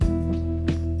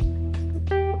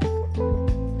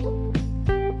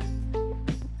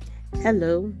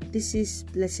Hello, this is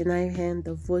Blessing Ireland,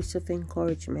 the voice of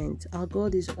encouragement. Our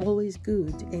God is always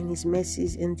good and His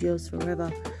mercies endures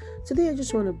forever. Today I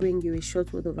just want to bring you a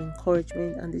short word of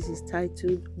encouragement, and this is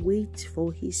titled Wait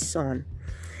for His Son.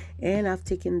 And I've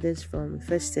taken this from 1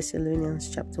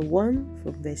 Thessalonians chapter 1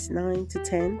 from verse 9 to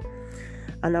 10.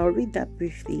 And I'll read that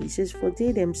briefly. It says, "For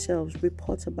they themselves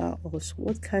report about us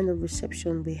what kind of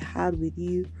reception we had with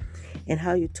you, and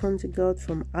how you turned to God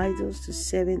from idols to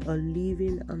serving a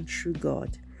living and true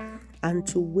God, and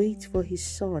to wait for His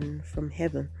Son from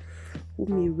heaven,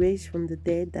 whom He raised from the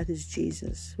dead, that is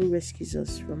Jesus, who rescues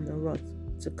us from the wrath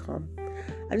to come."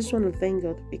 I just want to thank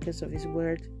God because of His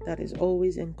word that is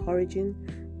always encouraging.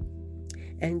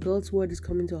 And God's word is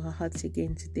coming to our hearts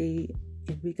again today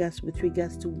with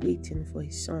regards to waiting for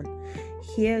His Son.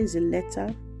 Here is a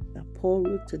letter that Paul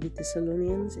wrote to the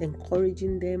Thessalonians,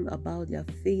 encouraging them about their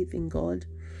faith in God.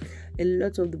 A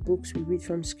lot of the books we read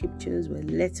from scriptures were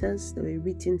letters that were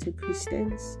written to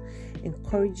Christians,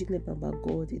 encouraging them about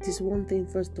God. It is one thing,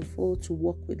 first of all, to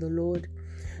walk with the Lord,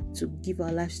 to give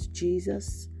our lives to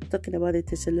Jesus. Talking about the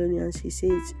Thessalonians, he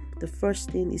says, the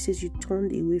first thing, he says, you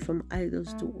turned away from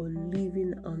idols to a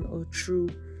living and a true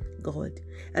God.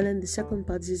 And then the second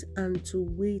part is, and to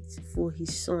wait for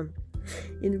His Son.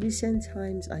 In recent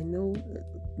times, I know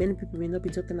many people may not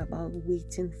be talking about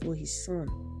waiting for His Son,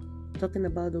 talking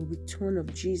about the return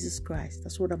of Jesus Christ.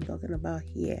 That's what I'm talking about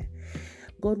here.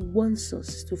 God wants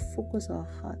us to focus our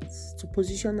hearts, to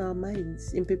position our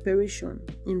minds in preparation,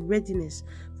 in readiness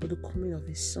for the coming of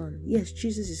His Son. Yes,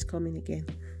 Jesus is coming again.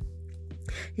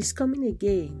 He's coming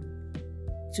again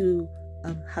to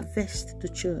harvest the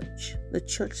church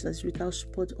that's without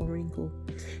spot or wrinkle.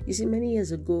 You see, many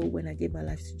years ago when I gave my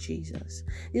life to Jesus,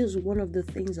 it was one of the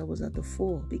things I was at the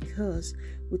fore, because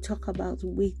we talk about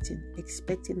waiting,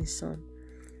 expecting His Son.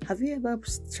 Have you ever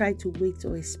tried to wait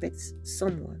or expect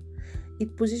someone?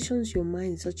 It positions your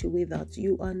mind in such a way that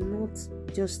you are not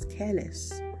just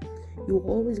careless. You're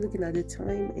always looking at the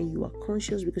time and you are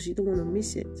conscious because you don't want to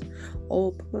miss it.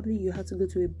 Or probably you had to go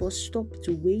to a bus stop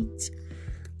to wait,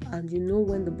 and you know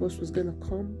when the bus was going to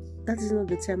come. That is not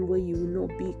the time where you will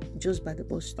not be just by the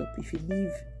bus stop if you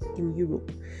live in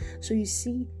Europe. So you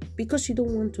see, because you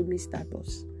don't want to miss that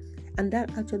bus. And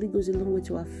that actually goes a long way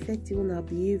to affect even our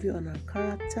behavior and our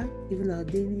character, even our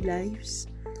daily lives,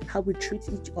 how we treat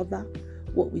each other,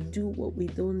 what we do, what we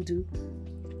don't do.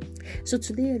 So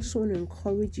today I just want to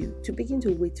encourage you to begin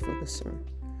to wait for the Son.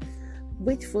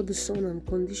 Wait for the Son and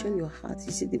condition your heart.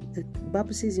 You see, the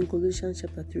Bible says in Colossians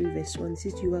chapter 3 verse 1, it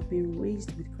says, you have been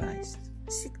raised with Christ.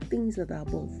 Seek things that are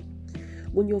above.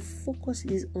 When your focus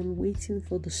is on waiting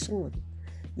for the Son,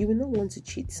 you will not want to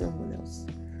cheat someone else.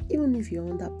 Even if you're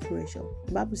under pressure,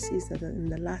 the Bible says that in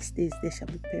the last days there shall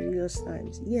be perilous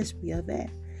times. Yes, we are there,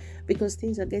 because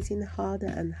things are getting harder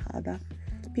and harder.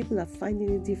 People are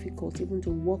finding it difficult even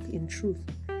to walk in truth.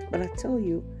 But I tell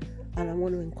you, and I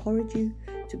want to encourage you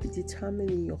to be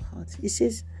determined in your heart. It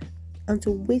says, and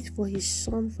to wait for His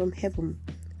Son from heaven,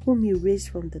 whom He raised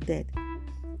from the dead.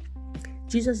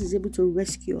 Jesus is able to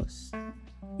rescue us,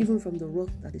 even from the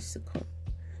wrath that is to come.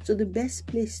 So the best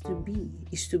place to be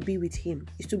is to be with Him,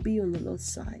 is to be on the Lord's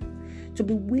side, to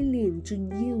be willing to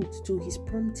yield to His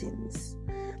promptings.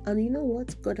 And you know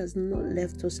what? God has not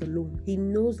left us alone. He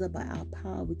knows that by our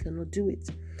power we cannot do it.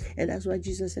 And that's why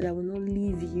Jesus said, I will not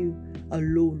leave you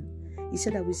alone. He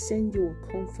said, I will send you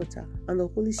a comforter, and the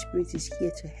Holy Spirit is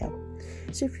here to help.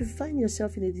 So if you find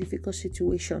yourself in a difficult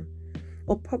situation,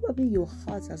 or probably your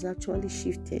heart has actually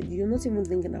shifted, you're not even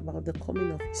thinking about the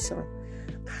coming of His Son,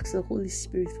 ask the Holy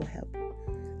Spirit for help.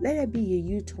 Let there be a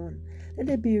U-turn. Let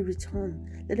there be a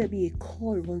return. Let there be a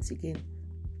call once again.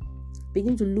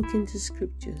 Begin to look into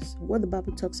scriptures, what the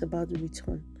Bible talks about the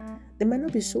return. There might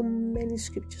not be so many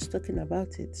scriptures talking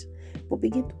about it, but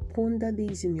begin to ponder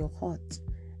these in your heart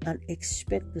and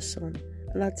expect the Son.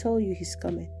 And I tell you, He's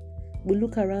coming. We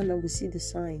look around and we see the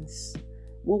signs.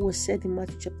 What was said in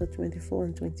Matthew chapter 24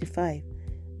 and 25,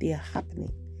 they are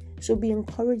happening. So be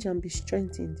encouraged and be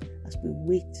strengthened as we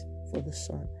wait for the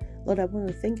Son. Lord, I want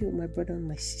to thank you, my brother and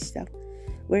my sister.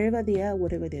 Wherever they are,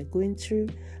 whatever they're going through,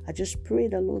 I just pray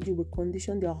that, Lord, you will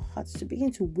condition their hearts to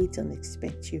begin to wait and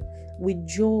expect you with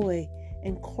joy,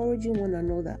 encouraging one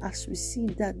another as we see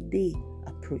that day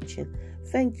approaching.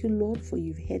 Thank you, Lord, for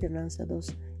you've heard and answered us.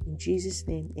 In Jesus'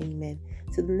 name, amen.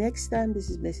 Till the next time, this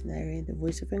is Blessing Ireland, the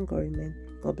voice of encouragement.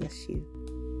 God bless you.